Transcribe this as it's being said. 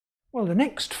Well, the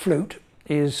next flute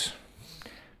is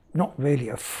not really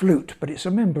a flute, but it's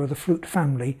a member of the flute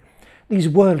family. These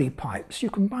whirly pipes, you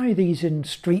can buy these in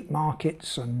street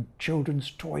markets and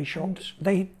children's toy shops.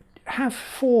 They have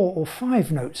 4 or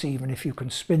 5 notes even if you can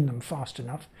spin them fast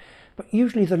enough, but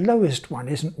usually the lowest one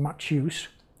isn't much use.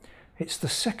 It's the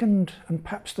second and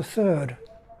perhaps the third.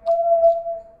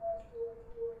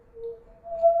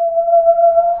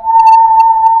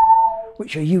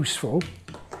 Which are useful,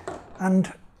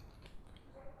 and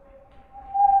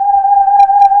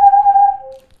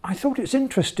I thought it's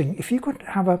interesting if you could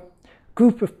have a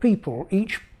group of people,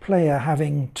 each player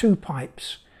having 2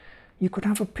 pipes, you could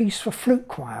have a piece for flute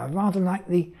choir, rather like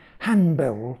the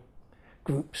handbell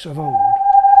groups of old.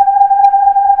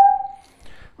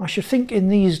 I should think in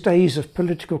these days of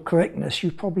political correctness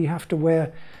you probably have to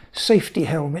wear safety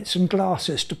helmets and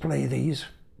glasses to play these.